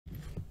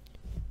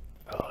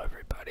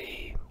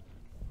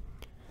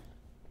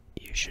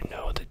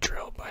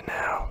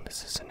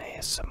This is an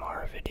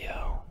ASMR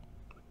video.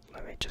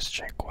 Let me just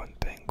check one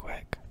thing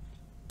quick.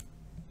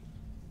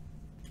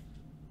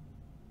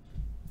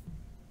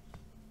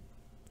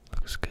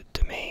 Looks good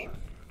to me.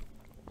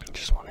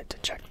 Just wanted to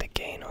check the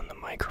gain on the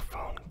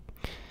microphone.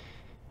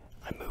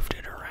 I moved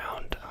it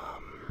around.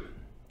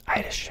 I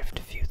had to shift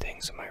a few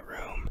things in my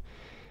room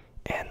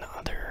and the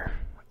other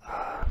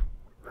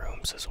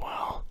rooms as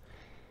well,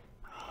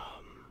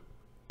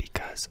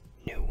 because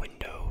new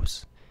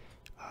windows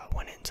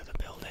went into the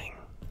building.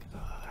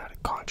 I had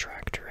a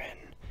contractor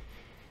in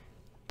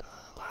the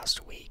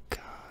last week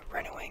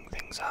renewing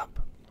things up.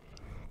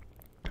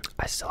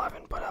 I still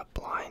haven't put up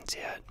blinds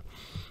yet.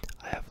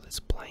 I have this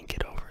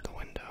blanket over the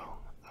window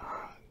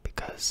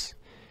because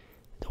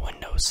the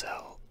window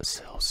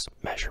sill's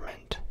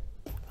measurement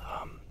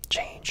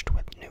changed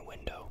with new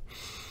window.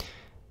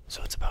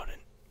 So it's about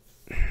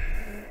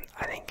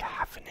I think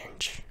half an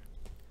inch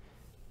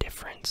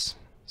difference.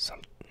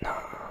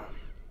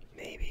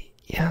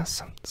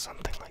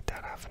 Something like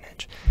that, half an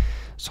inch.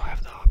 So I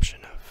have the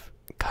option of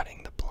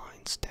cutting the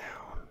blinds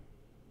down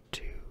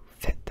to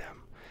fit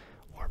them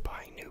or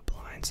buying new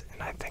blinds.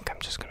 And I think I'm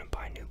just gonna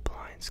buy new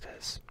blinds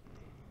because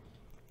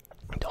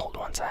the old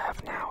ones I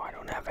have now, I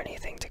don't have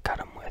anything to cut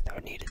them with. I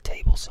would need a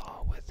table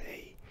saw with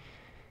a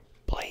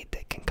blade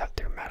that can cut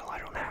through metal. I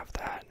don't have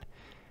that.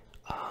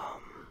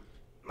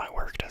 My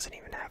work doesn't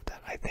even have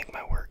that. I think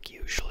my work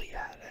usually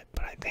had it,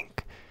 but I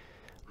think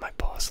my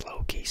boss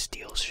low-key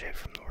steals shit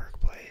from the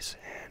workplace,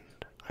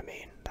 and I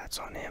mean, that's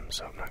on him,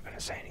 so I'm not gonna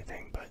say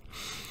anything, but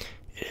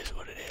it is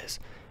what it is.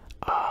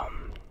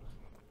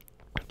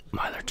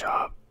 My other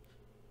job,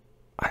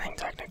 I think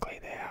technically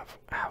they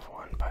have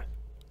one, but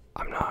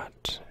I'm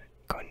not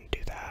going to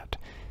do that.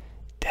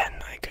 Then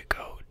I could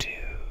go to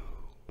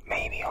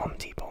maybe Home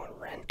Depot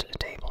and rent a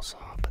table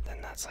saw, but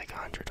then that's like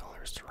 $100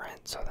 to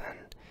rent, so then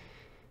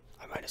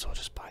I might as well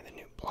just buy the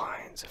new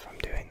blinds if I'm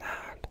doing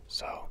that.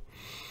 So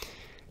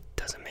it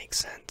doesn't make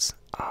sense.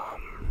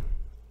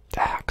 The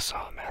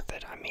hacksaw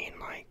method, I mean,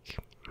 like,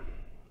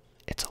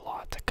 it's a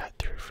lot to cut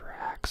through for a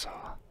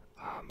hacksaw.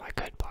 I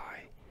could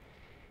buy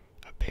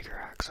a bigger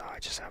hacksaw. I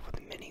just have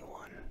a mini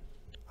one.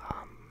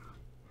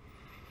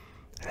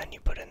 And then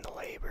you put in the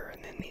labor,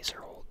 and then these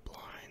are old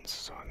blinds.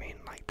 So I mean,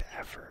 like, the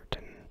effort,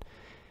 and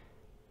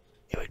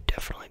it would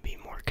definitely be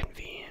more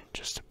convenient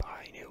just to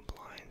buy new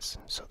blinds.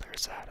 So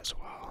there's that as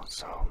well.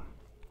 So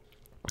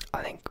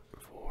I think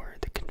for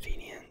the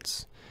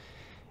convenience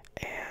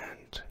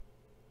and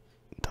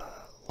the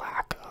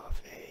lack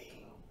of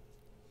a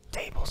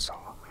table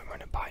saw, I'm going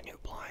to buy new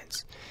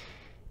blinds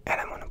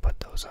and I'm going to put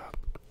those up.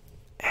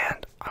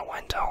 And I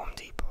went to Home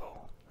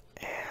Depot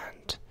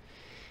and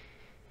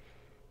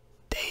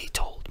they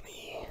told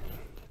me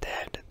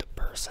that the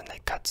person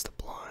that cuts the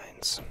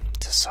blinds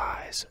to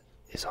size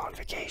is on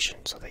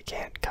vacation, so they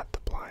can't cut the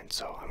blinds.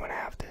 So I'm going to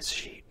have this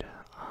sheet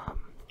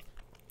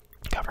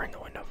covering the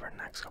window for the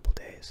next couple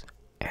days.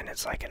 And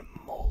it's like a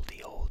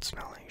moldy old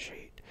smelling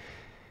sheet.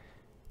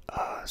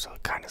 So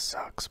it kind of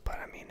sucks, but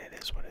I mean, it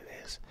is what it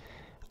is.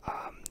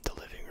 The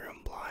living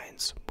room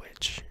blinds,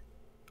 which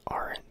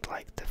aren't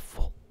like the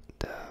fold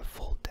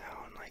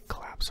down, like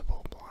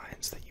collapsible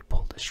blinds that you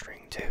pull the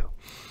string to.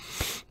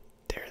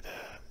 They're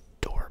the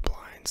door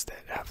blinds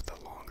that have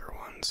the longer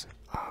ones.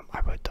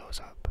 I put those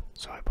up,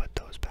 so I put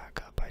those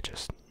back up. I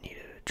just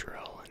needed a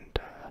drill and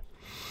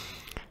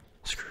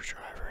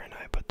screwdriver, and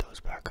I put those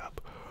back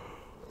up.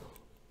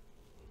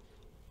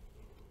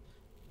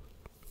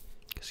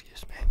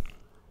 Excuse me.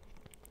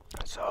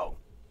 So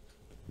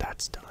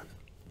that's done.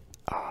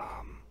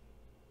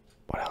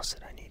 What else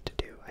did I need to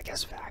do? I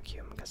guess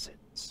vacuum, because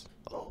it's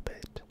a little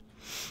bit,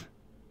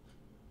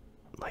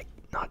 like,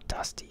 not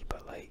dusty,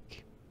 but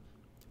like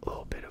a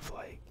little bit of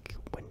like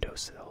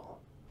windowsill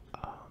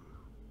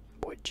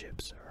wood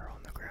chips are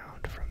on the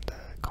ground from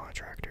the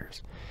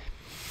contractors.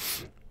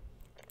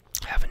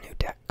 I have a new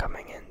deck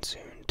coming in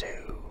soon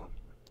too,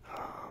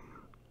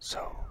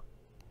 so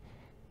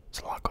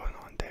there's a lot going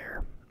on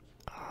there.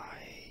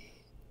 I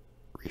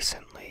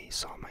recently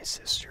saw my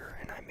sister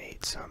and I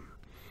made some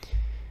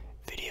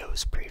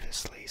videos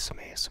previously, some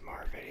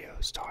ASMR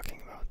videos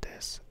talking about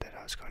this, that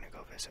I was going to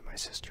go visit my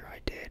sister. I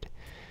did.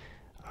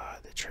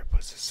 The trip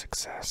was a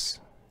success.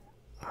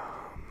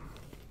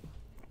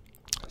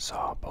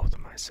 Saw both of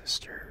my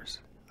sisters,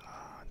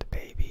 the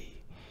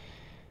baby,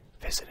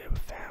 visited with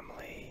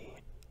family,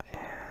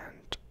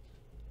 and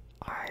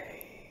I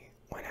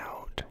went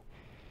out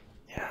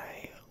and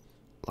I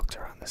looked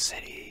around the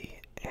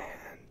city,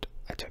 and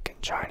I took in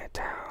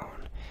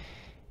Chinatown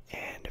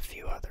and a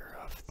few other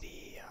of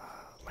the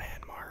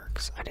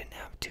landmarks. I didn't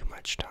have too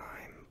much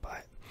time,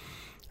 but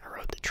I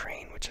rode the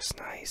train, which is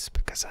nice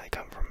because I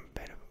come from a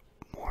bit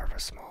of more of a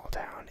small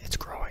town. It's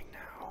growing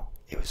now.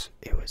 It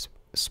was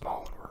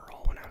small and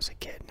rural when I was a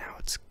kid. Now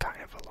it's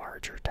kind of a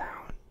larger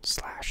town /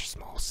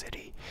 small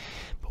city,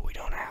 but we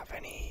don't have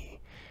any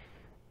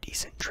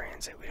decent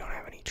transit. We don't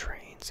have any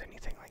trains,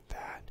 anything like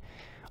that.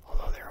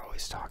 Although they're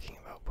always talking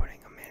about putting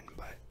them in,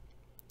 but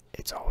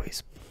it's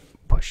always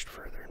pushed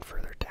further and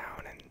further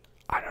down, and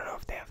I don't know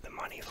if they have the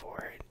money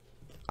for it.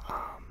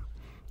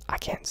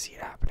 can't see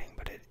it happening,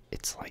 but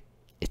it's like,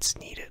 it's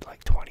needed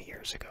like 20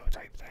 years ago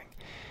type thing.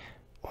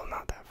 Well,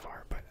 not that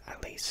far, but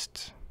at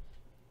least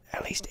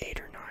 8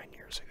 or 9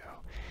 years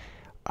ago.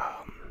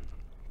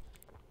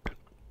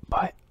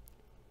 But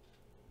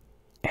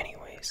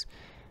anyways,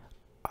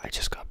 I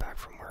just got back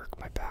from work.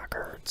 My back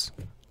hurts.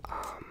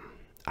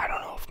 I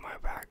don't know if my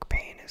back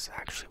pain is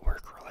actually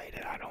work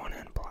related. I don't want to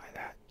imply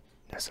that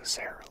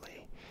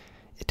necessarily.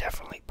 It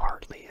definitely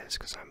partly is,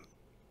 because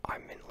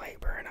I'm in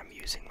labor and I'm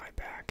using my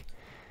back,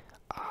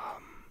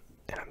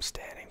 and I'm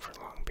standing for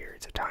long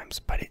periods of times.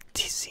 But it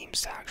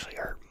seems to actually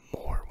hurt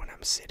more when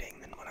I'm sitting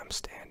than when I'm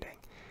standing.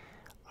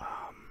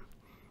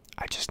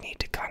 I just need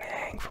to kind of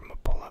hang from a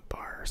pull-up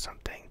bar or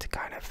something to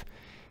kind of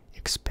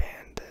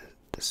expand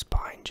the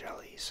spine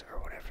jellies, or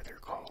whatever they're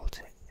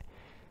called.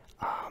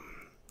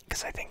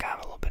 Because I think I have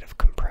a little bit of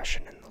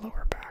compression in the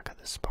lower back of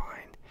the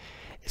spine.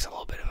 It's a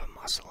little bit of a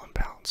muscle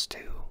imbalance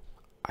too.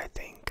 I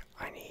think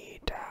I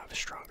need to have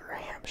stronger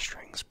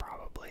hamstrings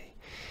probably,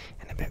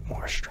 and a bit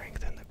more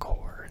strength in the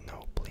core and the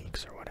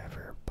obliques or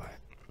whatever, but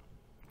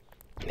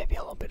maybe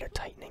a little bit of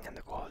tightening in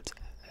the quads.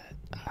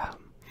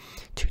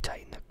 Too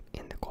tight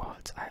in the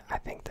quads. I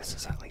think this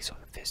is at least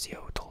what the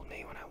physio told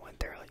me when I went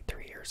there like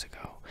 3 years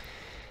ago.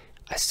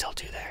 I still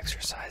do the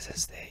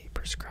exercises they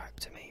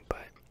prescribed to me,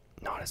 but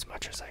not as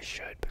much as I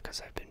should,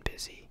 because I've been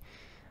busy,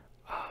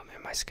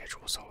 and my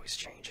schedule is always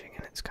changing,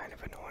 and it's kind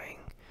of annoying.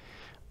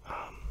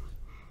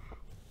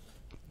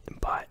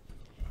 But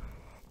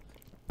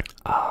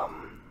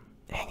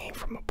hanging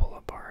from a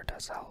pull-up bar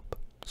does help,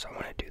 so I'm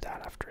going to do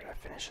that after I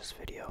finish this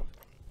video.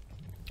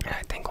 And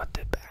I think what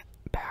the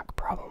back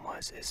problem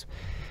is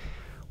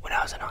when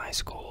I was in high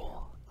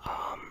school,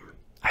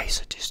 I used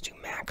to just do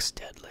max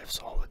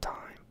deadlifts all the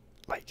time.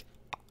 Like,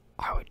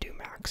 I would do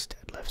max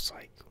deadlifts,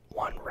 like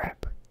 1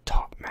 rep,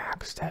 top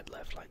max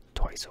deadlift, like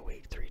twice a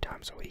week, 3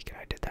 times a week,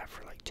 and I did that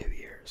for like 2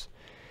 years.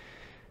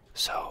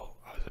 So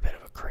I was a bit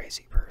of a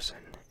crazy person,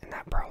 and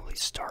that probably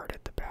started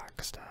the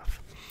back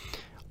stuff.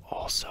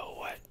 Also,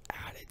 what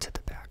added to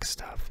the back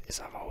stuff is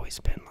I've always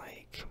been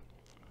like,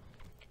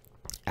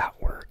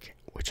 at work,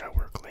 which I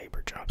work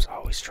labor jobs, I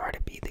always try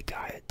to be the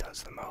guy that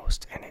does the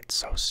most, and it's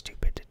so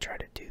stupid to try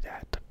to do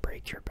that, to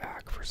break your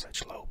back for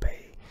such low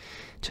pay,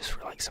 just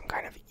for like some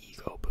kind of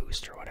ego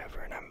boost or whatever.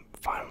 And I'm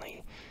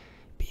finally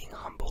being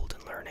humbled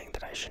and learning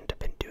that I shouldn't have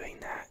been doing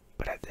that.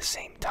 But at the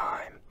same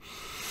time,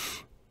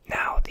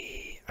 now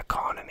the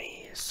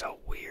economy is so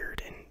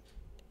weird and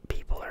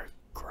people are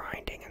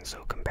grinding and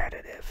so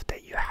competitive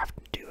that you have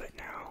to do it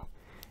now.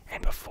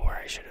 And before,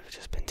 I should have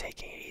just been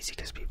taking it easy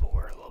because people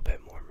were a little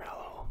bit more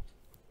mellow.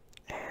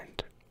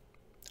 And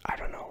I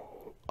don't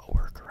know a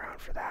workaround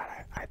for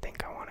that. I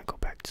think I want to go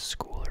back to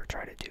school or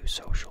try to do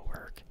social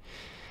work.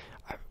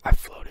 I've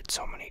floated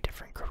so many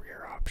different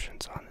career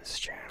options on this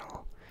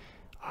channel.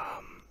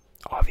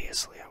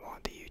 Obviously, I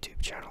want the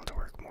YouTube channel to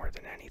work more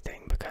than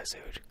anything because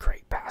it would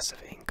create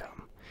passive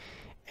income.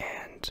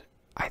 And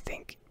I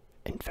think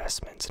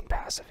investments in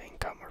passive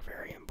income are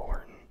very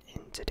important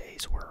in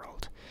today's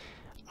world.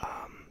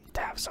 To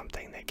have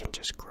something that can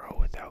just grow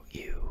without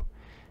you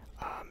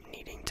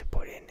needing to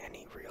put in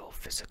any real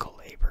physical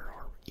labor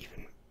or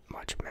even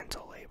much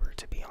mental labor,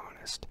 to be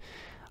honest.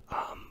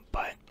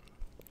 But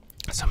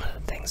some of the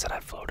things that I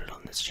floated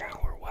on this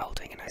channel were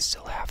welding, and I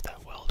still have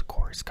that weld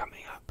course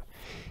coming up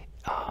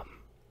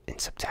in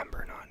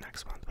September, not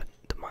next month, but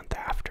the month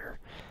after.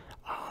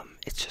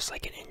 It's just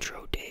like an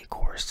intro day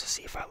course to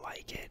see if I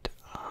like it.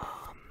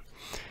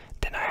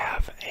 Then I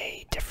have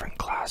a different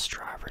class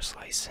driver's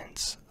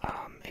license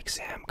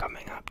exam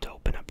coming up to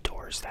open up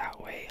doors that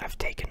way. I've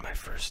taken my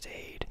first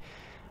aid.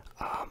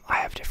 I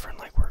have different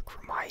like work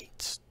from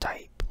heights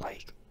type,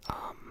 like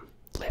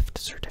lift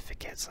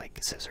certificates,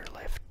 like scissor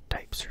lift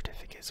type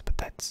certificates, but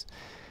that's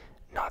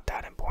not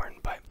that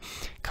important. But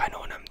kind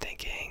of what I'm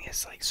thinking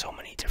is like so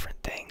many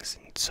different things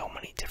and so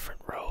many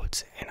different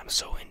roads, and I'm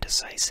so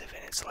indecisive,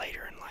 and it's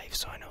later in life,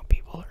 so I know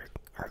people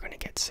are going to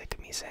get sick of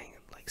me saying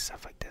like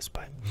stuff like this,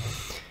 but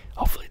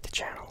hopefully the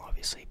channel,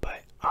 obviously.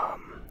 But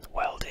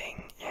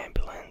welding,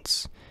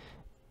 ambulance,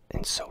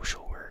 and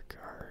social work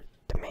are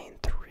the main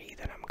 3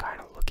 that I'm kind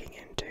of looking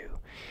into,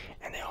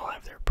 and they all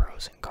have their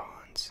pros and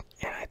cons.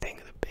 And I think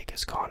the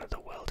biggest con of the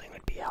welding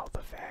would be health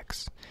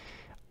effects.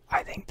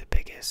 I think the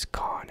biggest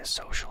con of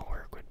social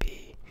work would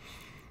be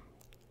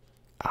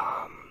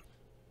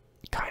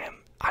kind of,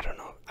 I don't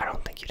know, I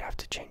don't think you'd have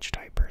to change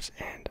diapers,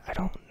 and I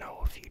don't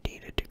know if you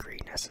need a degree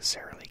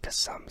necessarily, because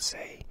some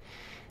say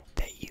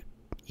that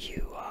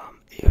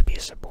it would be a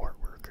support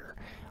worker.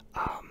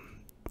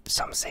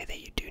 Some say that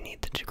you do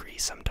need the degree,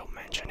 some don't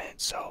mention it,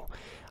 so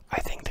I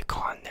think the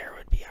con there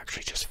would be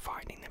actually just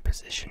finding the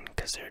position,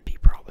 because there would be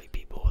probably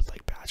people with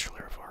like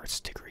Bachelor of Arts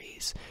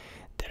degrees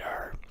that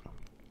are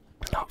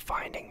not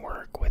finding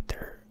work with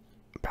their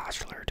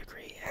bachelor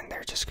degree, and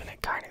they're just gonna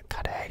kind of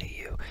cut ahead of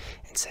you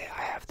and say,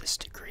 I have this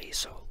degree,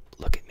 so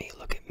look at me.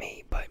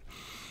 But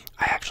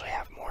I actually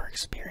have more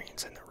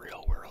experience in the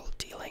real world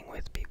dealing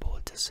with people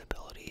with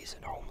disabilities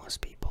and homeless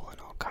people and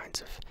all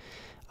kinds of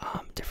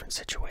different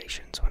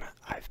situations when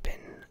I've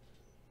been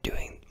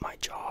doing my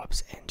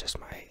jobs and just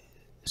my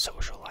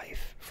social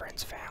life,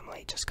 friends,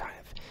 family, just kind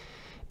of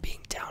being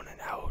down and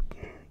out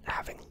and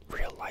having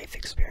real life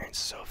experience.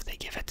 So if they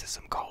give it to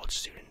some college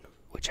student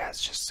which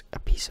has just a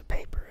piece of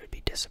paper, it would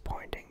be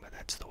disappointing, but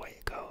that's the way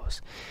it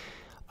goes.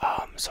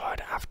 So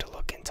I'd have to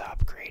look into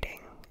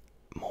upgrading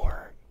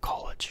more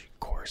college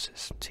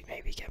courses to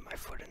maybe get my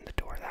foot in the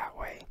door that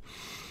way.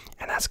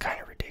 And that's kind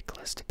of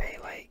ridiculous to pay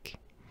like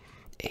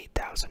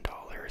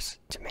 $8,000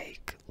 to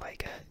make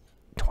like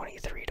a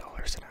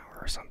 $23 an hour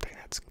or something.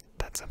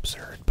 That's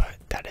absurd, but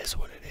that is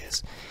what it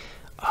is.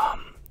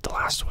 The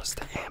last was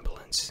the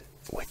ambulance,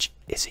 which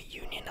is a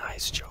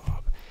unionized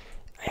job,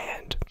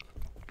 and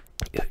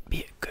it would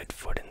be a good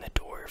foot in the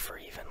door for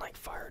even like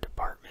fire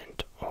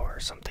department or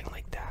something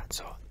like that.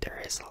 So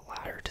there is a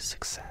ladder to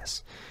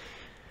success.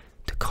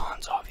 The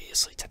cons,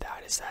 obviously, to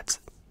that is that's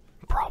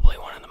probably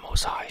one of the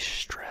most high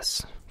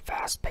stress,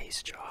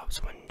 fast-paced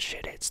jobs when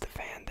shit hits the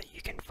fan that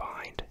you can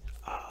find.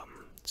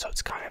 So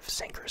it's kind of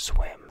sink or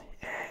swim,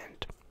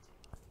 and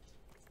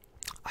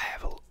I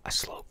have a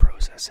slow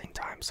processing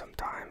time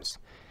sometimes.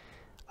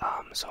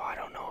 So I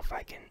don't know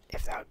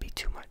if that would be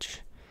too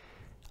much.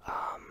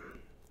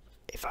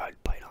 If I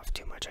would bite off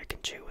too much, I can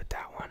chew with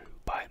that one.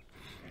 But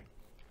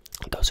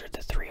those are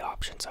the three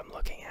options I'm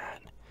looking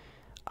at.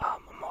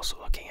 I'm also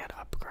looking at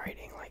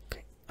upgrading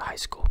like high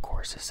school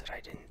courses that I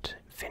didn't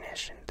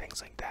finish and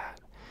things like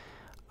that.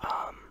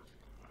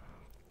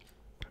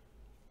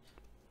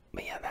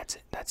 But yeah,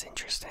 that's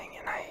interesting.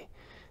 And I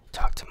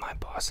talked to my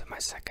boss at my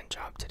second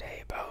job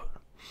today about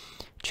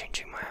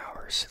changing my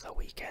hours to the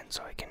weekend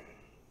so I can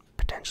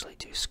potentially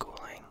do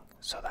schooling.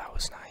 So that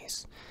was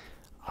nice.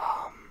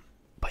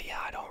 But yeah,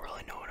 I don't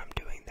really know what I'm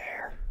doing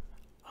there.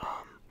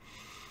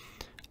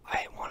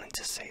 I wanted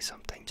to say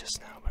something just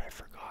now, but I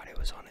forgot. It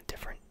was on a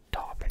different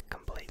topic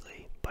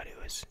completely, but it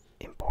was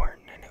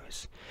important, and it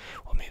was,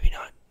 well, maybe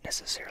not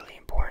necessarily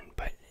important,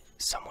 but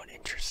somewhat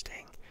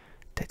interesting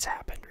that's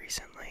happened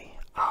recently.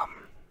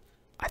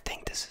 I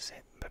think this is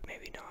it, but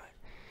maybe not.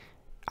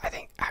 I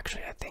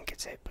think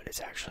it's it, but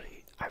it's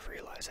actually, I've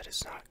realized that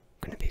it's not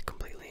going to be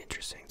completely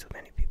interesting to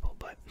many people,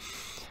 but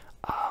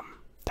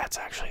that's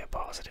actually a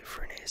positive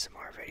for an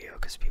ASMR video,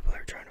 because people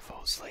are trying to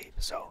fall asleep.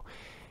 So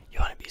you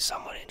want to be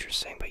somewhat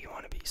interesting, but you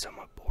want to be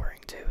somewhat boring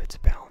too. It's a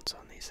balance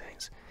on these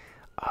things.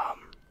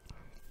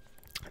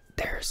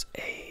 There's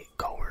a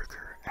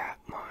coworker at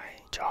my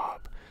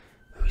job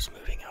who's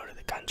moving out of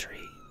the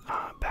country,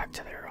 back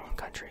to their own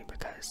country,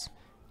 because,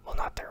 well,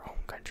 not their own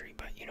country,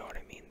 but you know what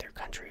I mean, their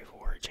country of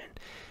origin,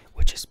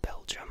 which is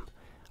Belgium.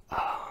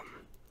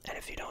 And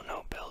if you don't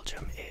know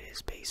Belgium, it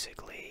is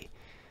basically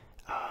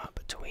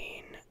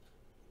between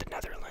the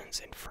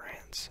Netherlands and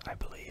France, I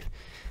believe.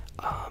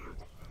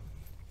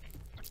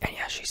 And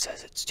yeah, she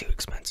says it's too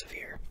expensive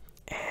here,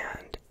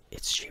 and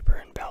it's cheaper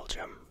in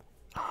Belgium.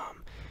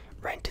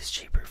 Rent is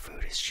cheaper,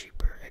 food is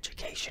cheaper,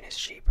 education is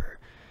cheaper.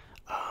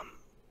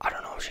 I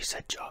don't know if she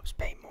said jobs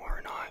pay more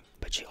or not,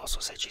 but she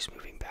also said she's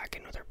moving back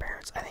in with her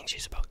parents. I think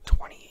she's about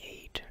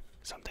 28,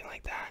 something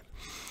like that.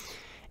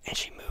 And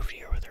she moved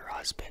here with her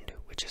husband,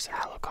 which is a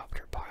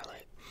helicopter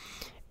pilot.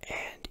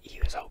 And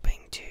he was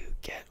hoping to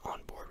get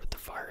on board with the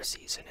fire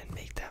season and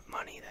make that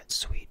money, that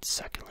sweet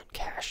succulent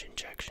cash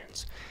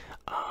injections.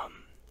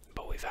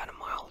 But we've had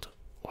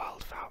a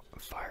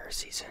wildfire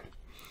season,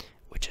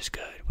 which is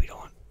good. We don't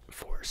want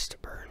forests to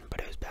burn,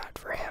 but it was bad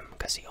for him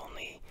because he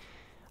only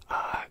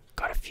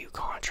got a few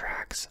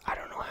contracts. I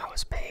don't know how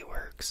his pay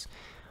works.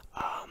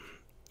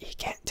 He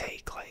can't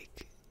take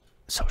like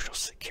social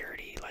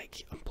security,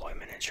 like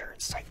employment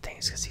insurance type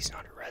things, because he's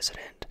not a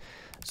resident.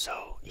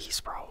 So he's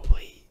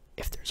probably,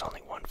 if there's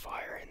only one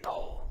fire in the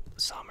whole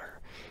summer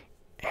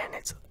and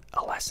it's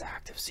a less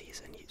active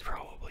season, he's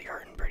probably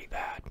hurting pretty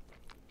bad.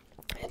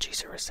 And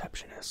she's a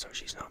receptionist, so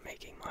she's not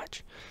making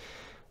much.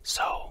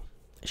 So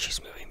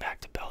she's moving back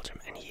to Belgium,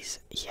 and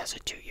he has a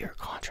 2-year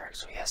contract,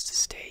 so he has to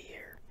stay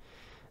here.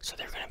 So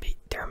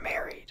they're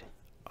married,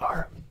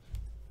 or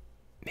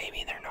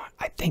maybe they're not.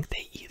 I think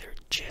they either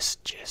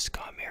just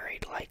got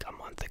married like a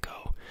month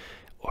ago,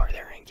 or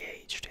they're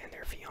engaged and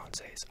they're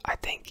fiancés. I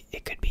think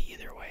it could be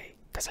either way,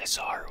 because I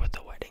saw her with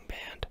the wedding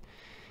band,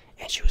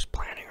 and she was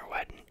planning her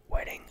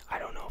wedding. I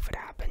don't know if it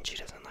happened. She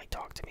doesn't like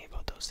talk to me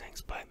about those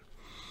things, but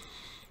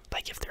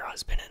like if they're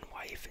husband and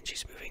wife and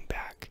she's moving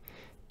back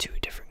to a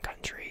different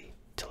country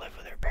to live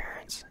with her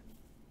parents,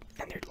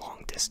 and they're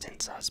long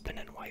distance husband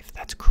and wife,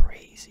 that's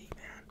crazy,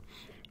 man.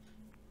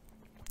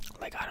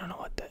 Like, I don't know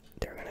what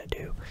they're gonna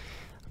do.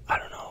 I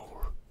don't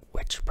know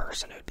which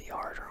person it would be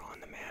harder on,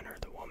 the man or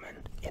the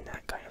woman in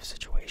that kind of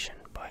situation,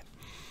 but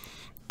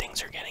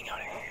things are getting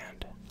out of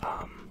hand.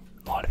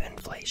 A lot of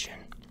inflation.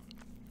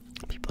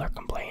 People are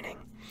complaining.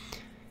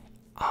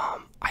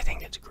 I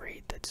think it's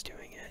great that's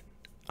doing it,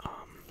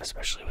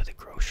 especially with the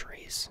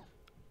groceries.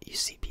 You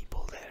see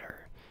people that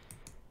are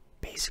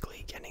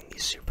basically getting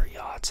these super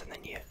yachts, and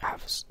then you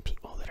have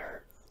people that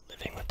are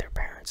living with their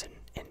parents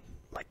in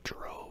like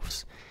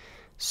droves.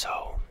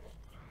 So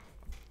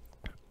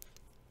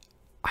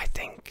I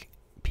think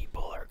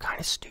people are kind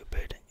of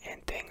stupid,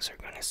 and things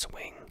are going to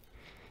swing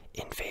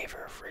in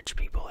favor of rich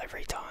people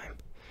every time.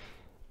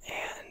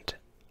 And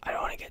I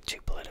don't want to get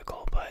too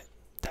political, but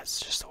that's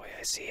just the way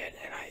I see it.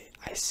 And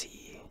I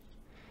see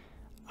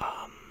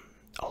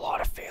a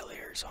lot of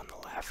failures on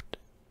the left,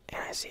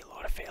 and I see a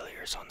lot of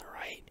failures on the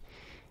right.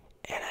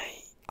 And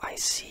I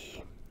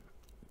see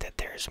that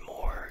there's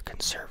more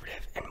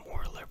conservative and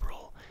more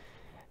liberal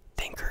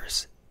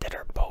thinkers that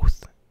are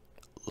both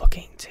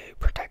looking to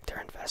protect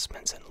their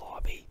investments and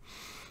lobby,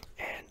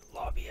 and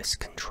lobbyists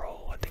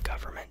control what the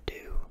government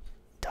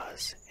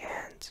does,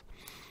 and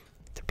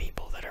the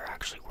people that are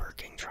actually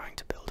working, trying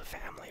to build a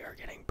family, are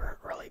getting burnt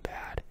really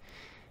bad.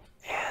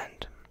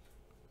 And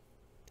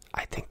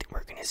I think that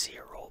we're going to see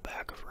a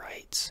rollback of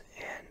rights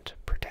and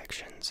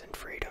protections and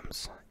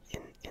freedoms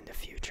in the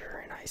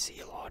future, and I see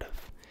a lot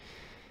of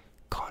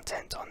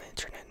content on the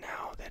internet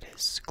now that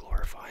is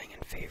glorifying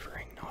and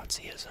favoring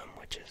Nazism,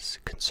 which is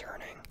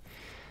concerning.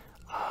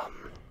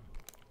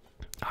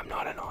 I'm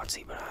not a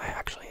Nazi, but I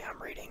actually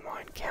am reading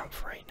Mein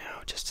Kampf right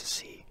now just to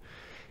see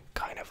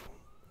kind of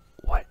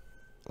what,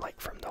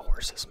 like from the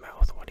horse's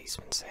mouth, what he's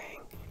been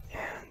saying.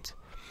 And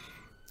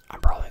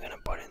I'm probably going to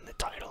put in the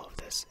title of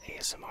this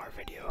ASMR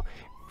video,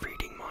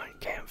 reading Mein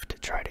Kampf, to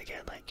try to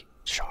get like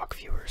shock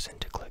viewers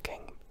into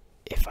clicking.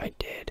 If I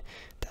did,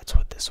 that's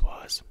what this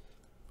was,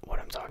 what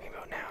I'm talking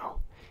about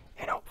now.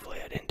 And hopefully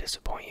I didn't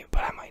disappoint you,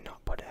 but I might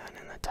not put that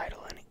in the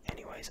title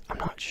anyways. I'm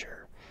not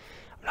sure.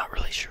 I'm not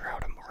really sure how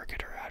to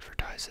market or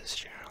advertise this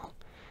channel.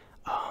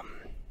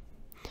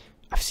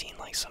 I've seen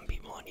like some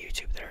people on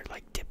YouTube that are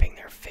like dipping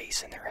their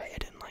face in their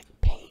head in like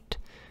paint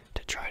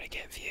to try to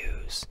get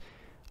views.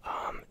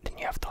 Then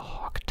you have the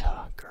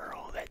Hawkta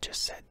girl that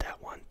just said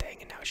that one thing,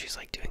 and now she's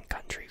like doing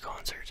country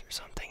concerts or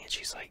something, and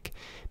she's like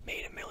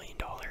made $1 million.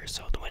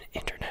 So the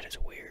internet is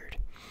weird.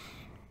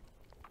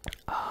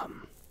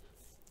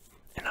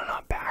 And I'm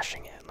not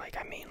bashing it. Like,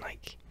 I mean,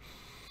 like,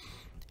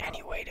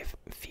 any way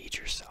to feed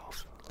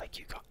yourself.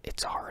 Like,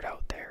 it's hard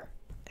out there,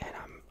 and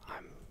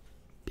I'm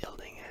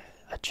building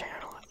a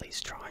channel, at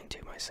least trying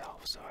to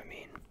myself. So I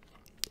mean,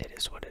 it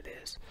is what it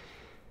is.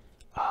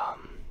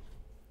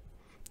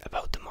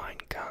 About the Mein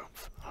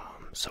Kampf,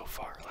 so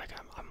far, like,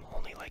 I'm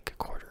only like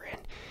a quarter in.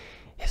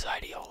 His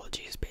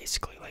ideology is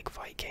basically like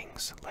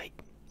Vikings, like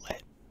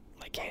let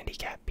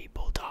handicapped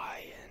people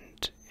die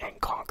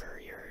and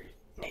conquer your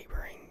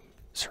neighboring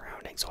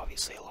surroundings.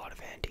 Obviously a lot of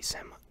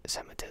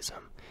anti-Semitism,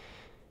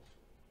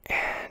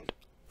 and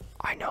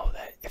I know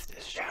that if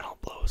this channel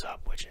blows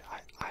up, which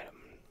I'm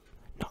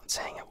not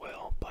saying it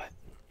will, but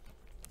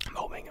I'm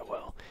hoping it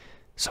will,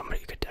 somebody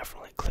could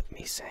definitely clip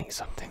me saying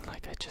something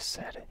like I just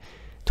said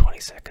 20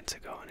 seconds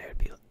ago, and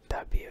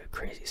that'd be a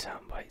crazy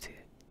soundbite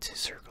to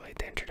circulate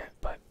the internet.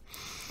 But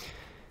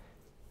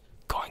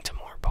going to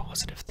more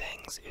positive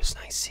things, it was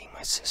nice seeing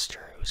my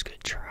sister. It was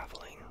good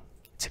traveling.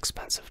 It's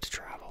expensive to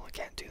travel. I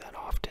can't do that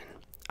often.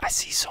 I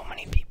see so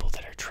many people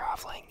that are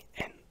traveling,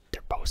 and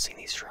they're posting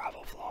these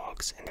travel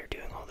vlogs, and they're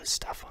doing all this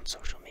stuff on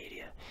social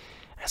media.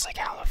 And it's like,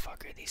 how the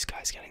fuck are these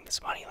guys getting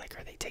this money? Like,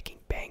 are they taking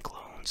bank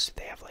loans? Do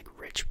they have like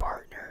rich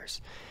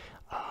partners?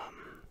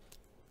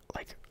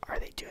 Like, are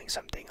they doing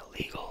something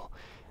illegal?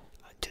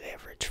 Do they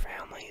have rich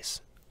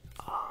families?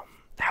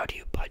 How do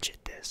you budget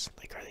this?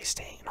 Like, are they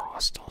staying in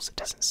hostels? It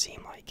doesn't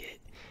seem like it.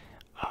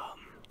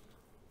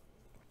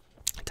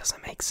 It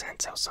doesn't make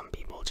sense how some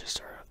people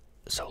just are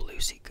so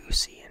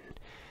loosey-goosey, and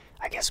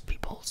I guess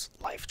people's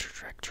life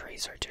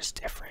trajectories are just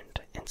different,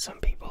 and some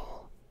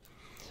people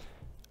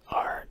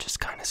are just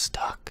kind of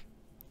stuck.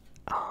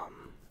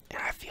 And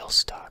I feel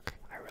stuck.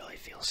 I really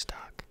feel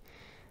stuck.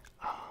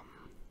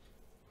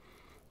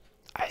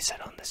 I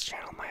said on this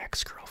channel, my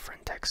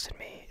ex-girlfriend texted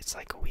me, it's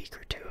like a week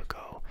or two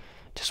ago,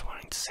 just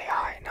wanting to say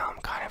hi. Now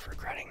I'm kind of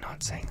regretting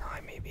not saying hi.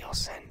 Maybe I'll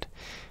send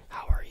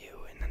 "how are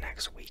you" in the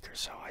next week or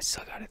so. I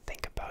still gotta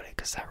think about it,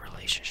 because that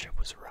relationship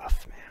was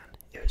rough, man.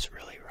 It was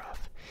really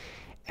rough.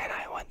 And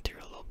I went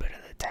through a little bit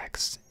of the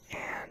text,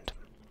 and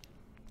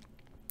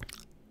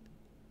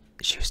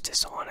she was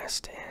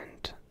dishonest,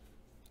 and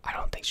I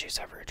don't think she was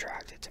ever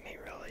attracted to me,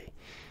 really.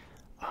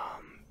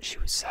 She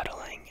was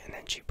settling, and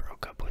then she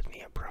broke up with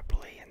me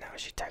abruptly, and now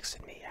she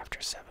texted me after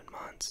 7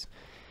 months.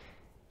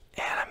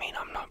 And I mean,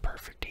 I'm not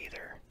perfect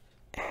either.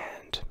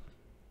 And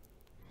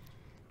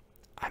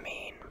I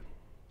mean,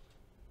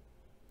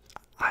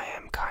 I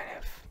am kind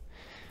of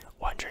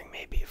wondering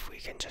maybe if we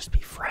can just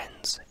be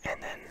friends,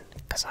 and then,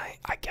 because I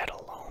get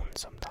alone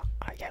sometimes,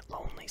 I get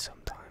lonely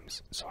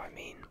sometimes. So I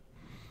mean,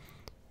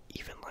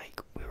 even like,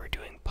 we were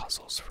doing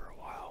puzzles for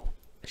a while.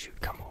 She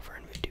would come over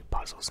and we'd do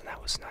puzzles, and that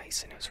was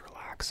nice, and it was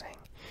relaxing.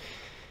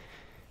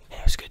 And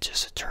it was good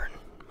just to turn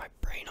my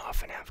brain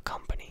off and have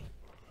company.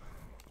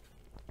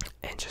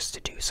 And just to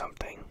do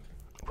something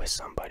with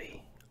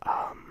somebody.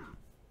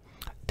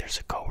 There's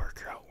a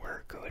coworker at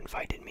work who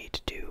invited me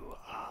to do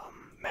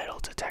metal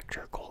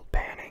detector gold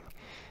panning.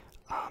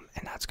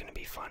 And that's going to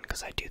be fun,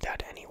 because I do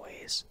that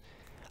anyways.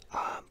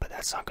 But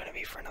that's not going to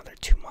be for another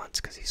 2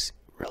 months, because he's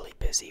really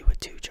busy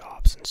with 2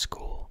 jobs and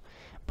school.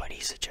 But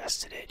he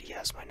suggested it, he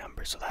has my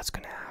number, so that's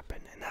going to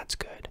happen, and that's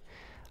good.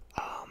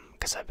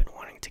 Because I've been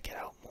wanting to get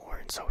out more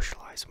and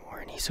socialize more,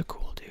 and he's a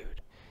cool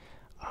dude.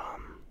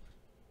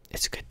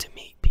 It's good to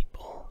meet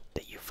people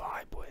that you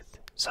vibe with.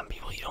 Some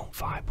people you don't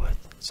vibe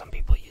with, some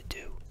people you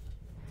do.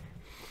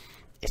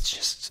 It's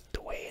just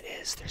the way it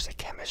is. There's a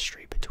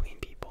chemistry between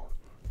people.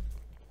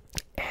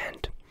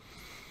 And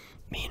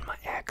me and my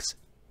ex,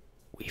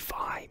 we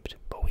vibed,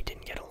 but we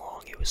didn't get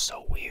along. It was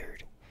so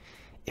weird.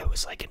 It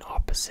was like an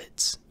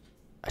opposites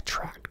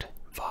attract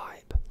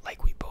vibe.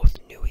 Like we both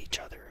knew each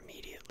other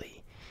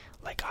immediately.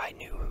 Like I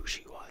knew who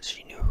she was,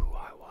 she knew who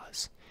I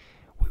was.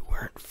 We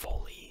weren't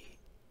fully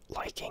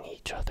liking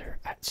each other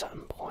at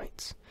some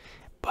points,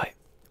 but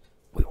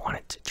we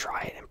wanted to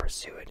try it and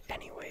pursue it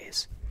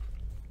anyways.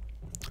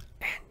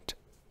 And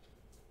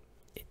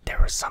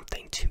there was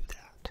something to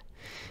that,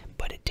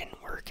 but it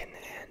didn't work in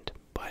the end.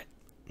 But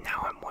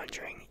now I'm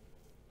wondering,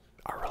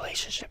 our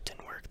relationship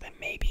didn't work, then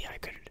maybe I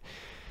could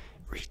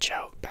reach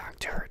out back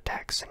to her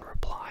text and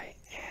reply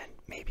and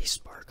maybe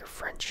spark a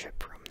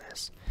friendship from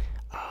this.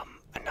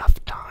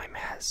 Enough time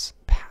has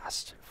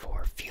passed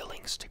for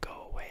feelings to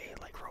go away,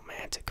 like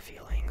romantic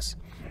feelings,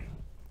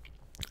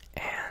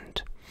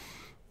 and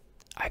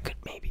I could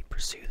maybe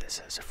pursue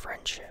this as a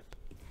friendship,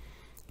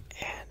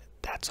 and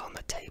that's on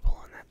the table,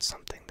 and that's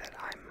something that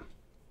I'm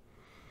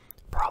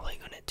probably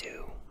gonna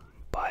do,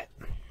 but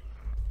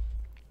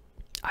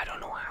I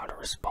don't know how to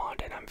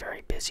respond, and I'm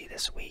very busy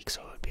this week,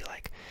 so it would be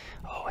like,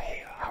 oh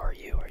hey, how are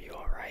you? Are you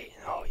alright?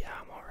 Oh yeah,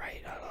 I'm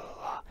alright,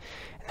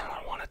 and then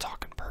I want to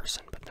talk in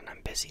person, but then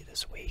I'm busy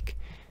this week,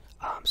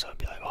 so it'd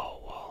be like,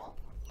 oh well,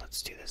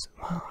 let's do this.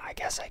 Well, I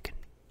guess I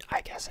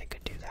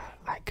could do that.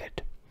 I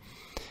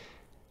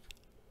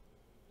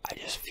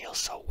just feel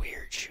so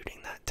weird shooting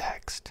that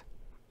text.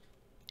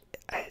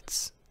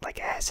 It's like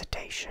a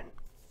hesitation,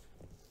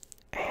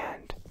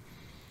 and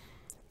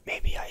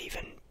maybe I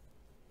even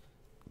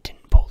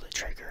didn't pull the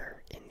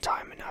trigger in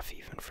time enough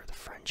even for the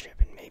friendship,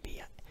 and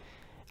maybe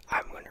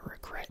I'm going to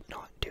regret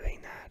not doing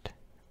that.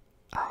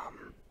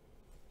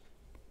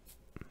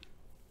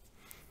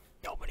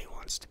 Nobody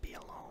wants to be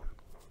alone.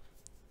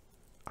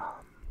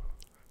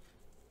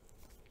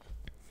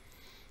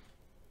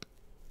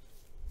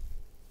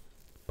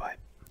 But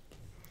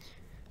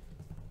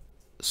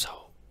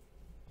so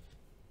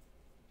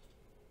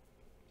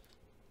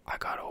I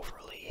got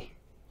overly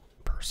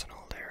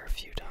personal there a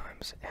few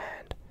times,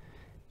 and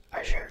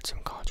I shared some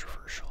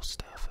controversial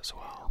stuff as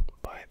well,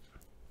 but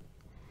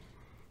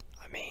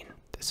I mean,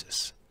 this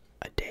is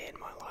a day in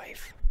my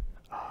life.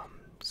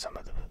 Some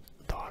of the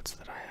thoughts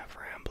that I have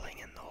rambling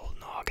in the old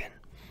noggin.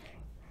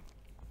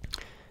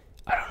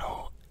 I don't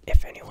know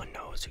if anyone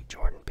knows who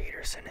Jordan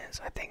Peterson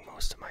is. I think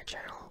most of my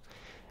channel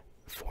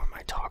for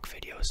my talk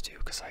videos do,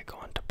 because I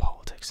go into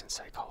politics and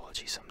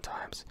psychology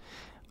sometimes.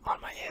 On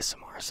my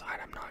ASMR side,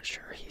 I'm not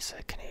sure. He's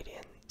a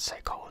Canadian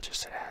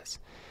psychologist that has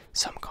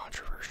some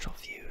controversial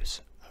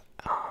views.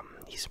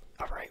 He's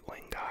a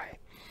right-wing guy,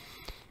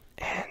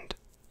 and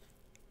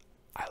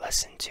I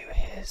listened to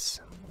his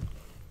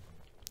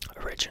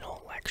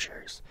original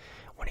lectures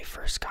when he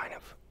first kind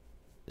of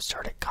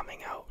started coming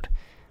out,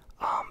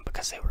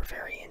 because they were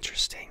very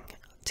interesting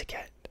to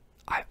get.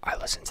 I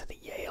listened to the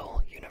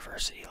Yale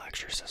University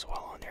lectures as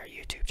well on their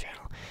YouTube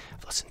channel.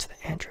 I've listened to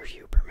the Andrew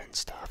Huberman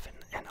stuff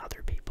and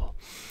other people,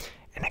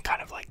 and I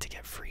kind of like to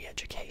get free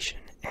education,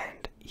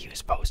 and he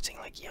was posting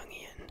like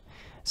Jungian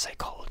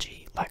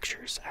psychology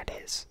lectures at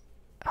his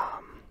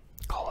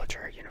college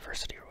or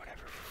university or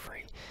whatever for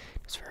free.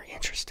 It was very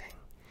interesting,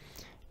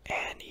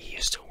 and he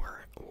used to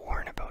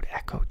warn about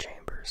echo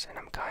chambers, and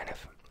I'm kind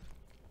of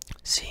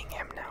seeing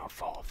him now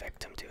fall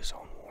victim to his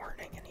own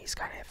warning, and he's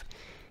kind of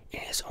in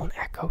his own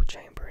echo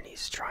chamber, and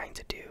he's trying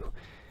to do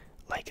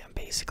like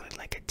basically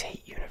like a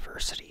Tate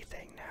University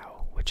thing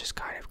now, which is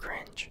kind of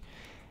cringe.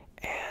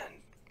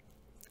 And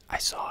I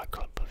saw a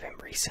clip of him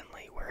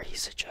recently where he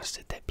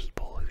suggested that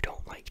people who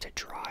don't like to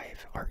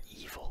drive are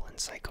evil and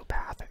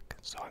psychopathic.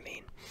 So I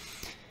mean,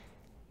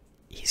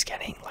 he's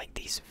getting like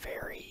these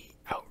very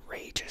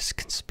outrageous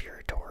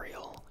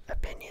conspiratorial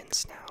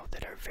opinions now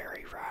that are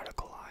very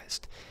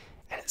radicalized,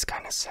 and it's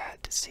kind of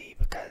sad to see,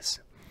 because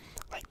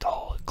like the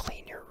whole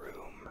clean your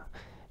room,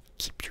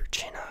 keep your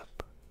chin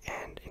up,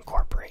 and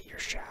incorporate your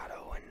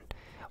shadow, and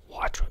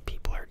watch what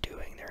people are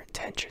doing, their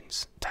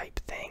intentions type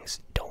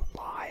things, don't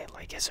lie,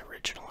 like his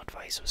original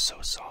advice was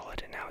so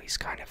solid, and now he's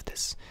kind of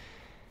this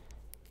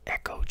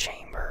echo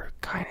chamber,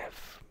 kind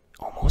of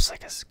almost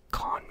like a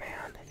con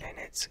man, and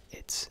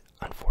it's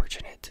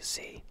unfortunate to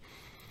see.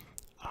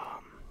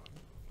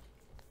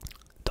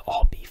 The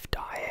all beef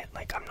diet,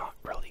 like I'm not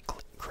really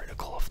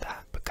critical of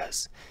that,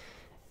 because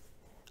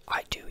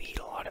I do eat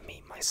a lot of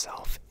meat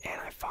myself, and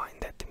I find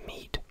that the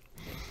meat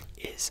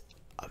is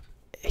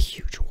a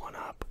huge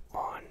one-up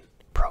on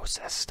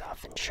processed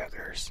stuff and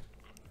sugars.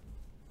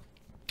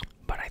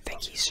 But I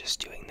think he's just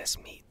doing this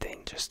meat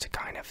thing just to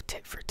kind of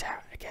tit for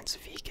tat against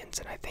vegans,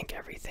 and I think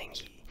everything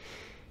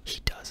he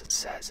does and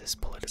says is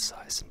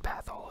politicized and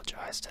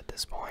pathologized at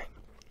this point.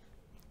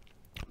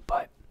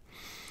 But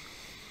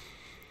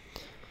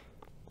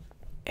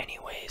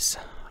anyways,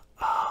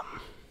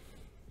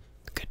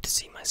 good to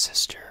see my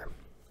sister.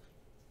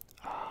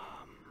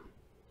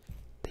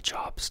 the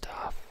job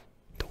stuff,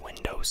 the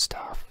Windows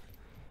stuff,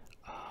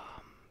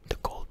 the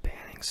gold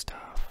banning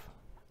stuff,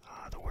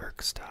 the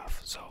work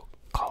stuff, so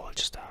college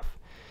stuff,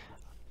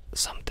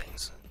 some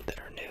things that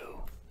are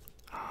new.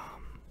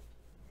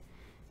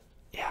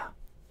 Yeah,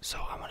 so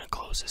I'm going to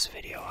close this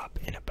video up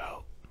in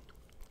about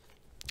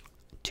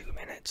 2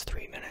 minutes,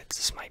 3 minutes.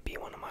 This might be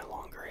one of my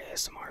longer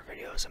ASMR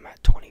videos. I'm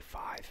at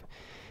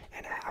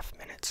 25.5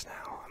 minutes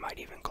now. I might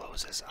even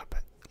close this up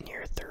at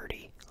near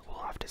 30. We'll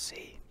have to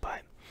see.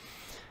 But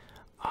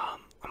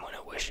I'm going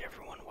to wish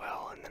everyone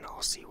well, and then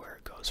I'll see where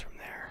it goes from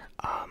there.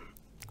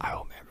 I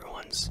hope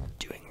everyone's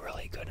doing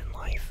really good in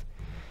life.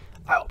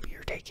 I hope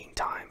you're taking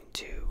time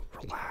to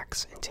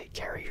relax and take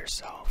care of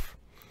yourself.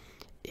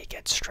 It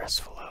gets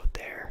stressful out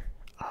there.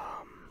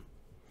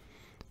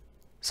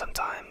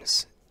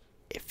 Sometimes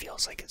it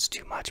feels like it's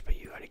too much, but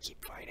you gotta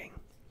keep fighting.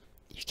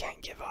 You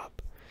can't give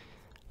up.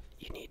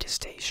 You need to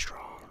stay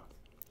strong,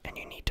 and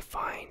you need to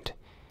find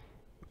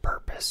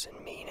purpose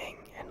and meaning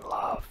and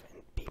love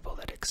and people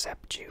that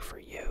accept you for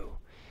you.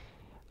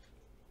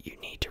 You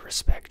need to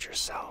respect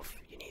yourself.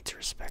 You need to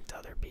respect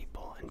other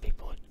people, and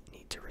people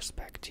need to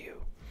respect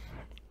you.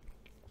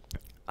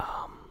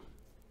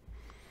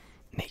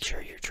 Make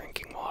sure you're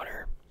drinking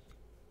water.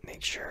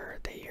 Make sure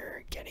that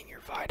you're getting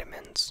your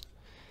vitamins.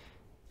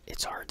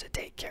 It's hard to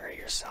take care of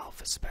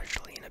yourself,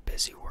 especially in a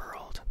busy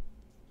world.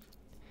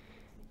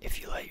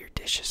 If you let your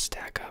dishes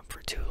stack up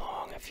for too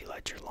long, if you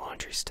let your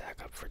laundry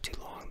stack up for too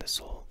long, this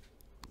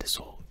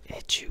will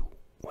hit you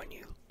when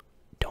you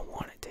don't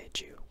want it to hit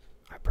you.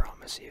 I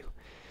promise you.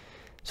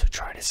 So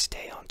try to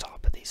stay on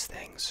top of these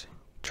things.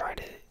 Try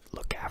to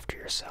look after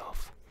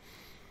yourself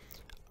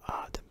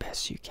the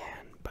best you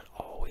can, but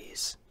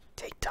always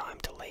take time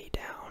to lay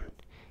down,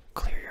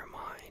 clear your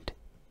mind,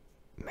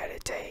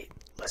 meditate,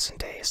 listen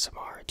to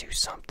ASMR, do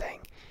something.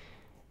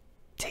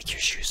 Take your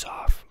shoes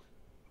off,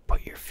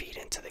 put your feet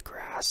into the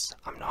grass.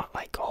 I'm not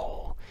like a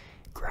whole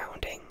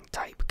grounding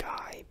type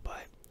guy,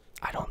 but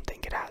I don't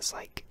think it has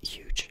like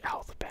huge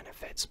health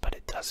benefits, but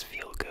it does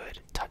feel good.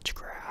 Touch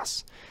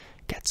grass,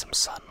 get some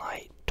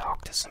sunlight,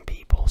 talk to some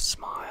people,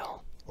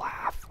 smile,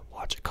 laugh,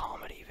 watch a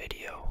comedy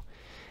video,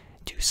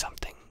 do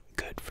something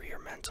good for your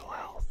mental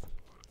health.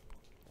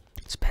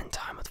 Spend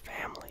time with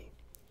family.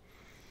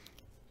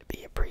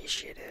 Be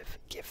appreciative,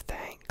 give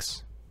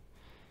thanks.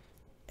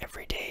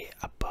 Every day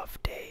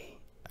above day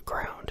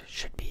ground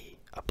should be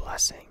a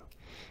blessing,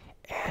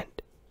 and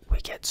we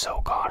get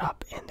so caught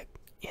up in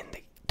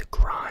the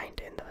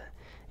grind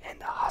and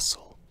the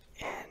hustle,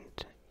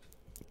 and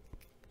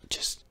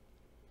just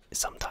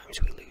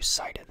sometimes we lose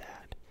sight of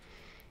that.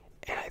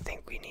 And I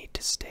think we need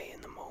to stay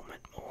in the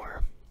moment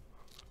more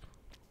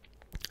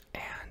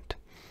and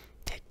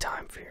take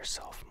time for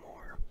yourself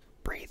more.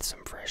 Breathe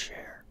some fresh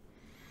air.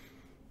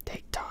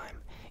 Take time.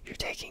 You're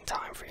taking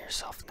time for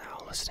yourself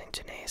now, listening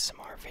to an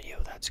ASMR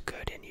video. That's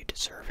good, and you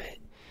deserve it.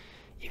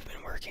 You've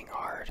been working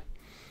hard,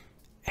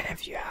 and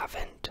if you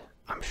haven't,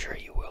 I'm sure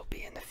you will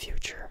be in the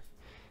future.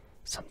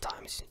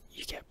 Sometimes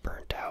you get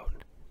burnt out.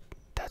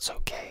 That's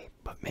okay,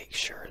 but make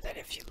sure that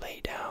if you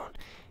lay down,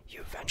 you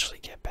eventually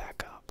get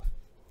back up.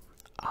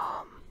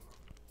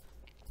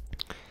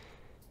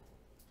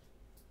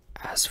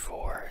 As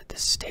for the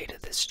state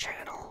of this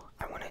channel,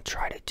 I want to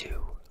try to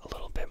do a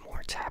little bit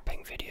more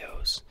tapping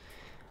videos.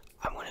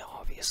 I'm going to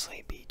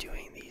obviously be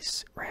doing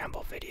these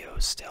ramble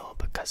videos still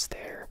because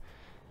they're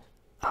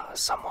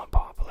somewhat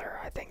popular.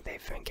 I think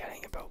they've been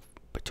getting about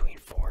between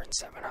 400 and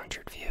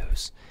 700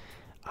 views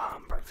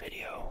per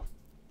video.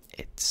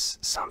 It's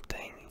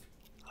something.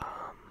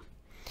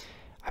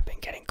 I've been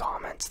getting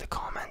comments. The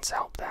comments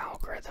help the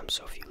algorithm,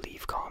 so if you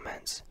leave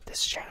comments,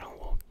 this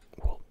channel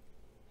will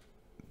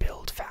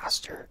build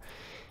faster,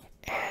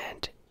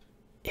 and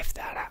if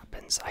that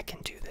happens, I can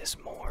do this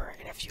more.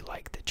 And if you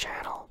like the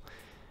channel,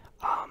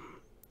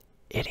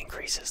 it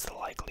increases the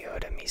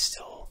likelihood of me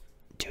still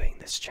doing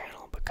this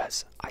channel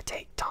because I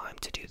take time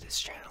to do this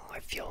channel. I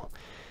feel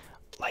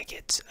like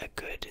it's a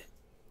good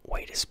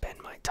way to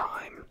spend my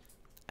time,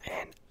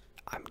 and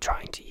I'm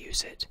trying to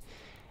use it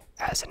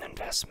as an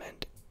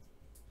investment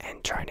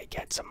and trying to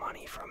get some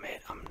money from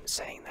it. I'm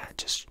saying that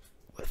just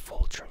with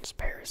full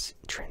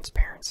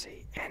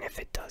transparency, and if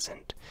it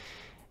doesn't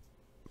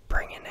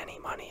bring in any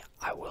money,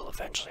 I will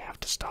eventually have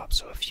to stop.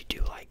 So if you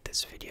do like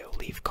this video,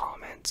 leave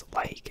comments,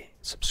 like,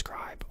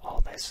 subscribe,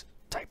 all this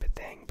type of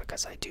thing,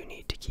 because I do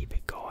need to keep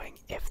it going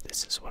if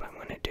this is what I'm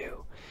going to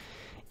do.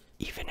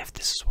 Even if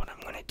this is what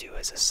I'm going to do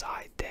as a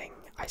side thing,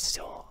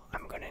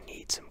 I'm going to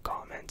need some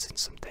comments and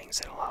some things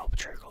that'll help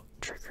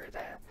trigger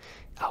the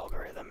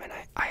algorithm. And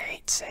I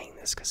hate saying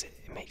this because it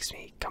makes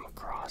me come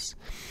across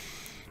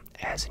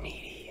as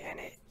needy, and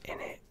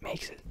it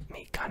makes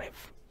me kind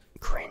of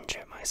cringe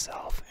at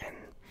myself,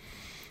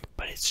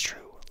 but it's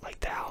true. Like,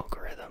 the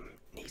algorithm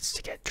needs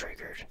to get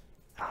triggered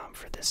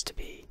for this to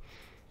be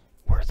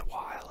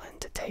worthwhile and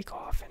to take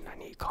off, and I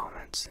need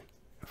comments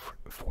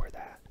for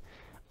that.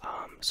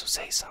 So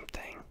say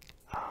something,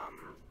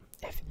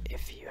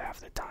 if you have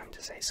the time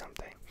to say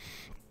something.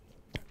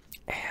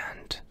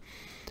 And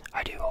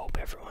I do hope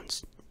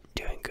everyone's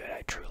doing good.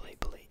 I truly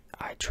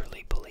I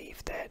truly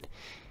believe that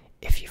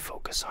if you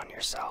focus on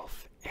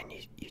yourself and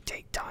you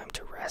take time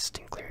to rest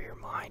and clear your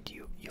mind,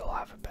 you'll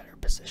have a better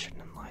position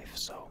in life.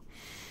 So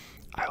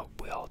I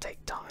hope we all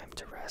take time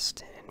to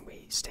rest and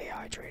we stay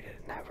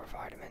hydrated and have our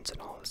vitamins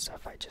and all the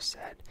stuff I just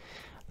said.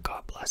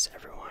 God bless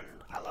everyone.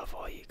 I love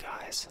all you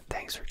guys.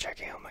 Thanks for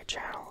checking out my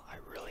channel. I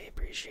really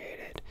appreciate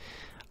it.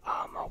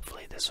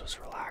 Hopefully this was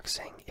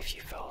relaxing. If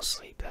you fell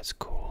asleep, that's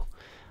cool.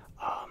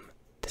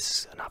 This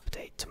is an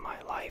update to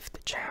my life,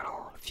 the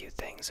channel, a few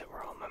things that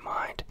were on my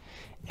mind.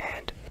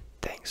 And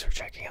thanks for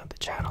checking out the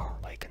channel.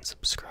 Like and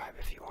subscribe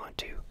if you want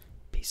to.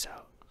 Peace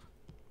out.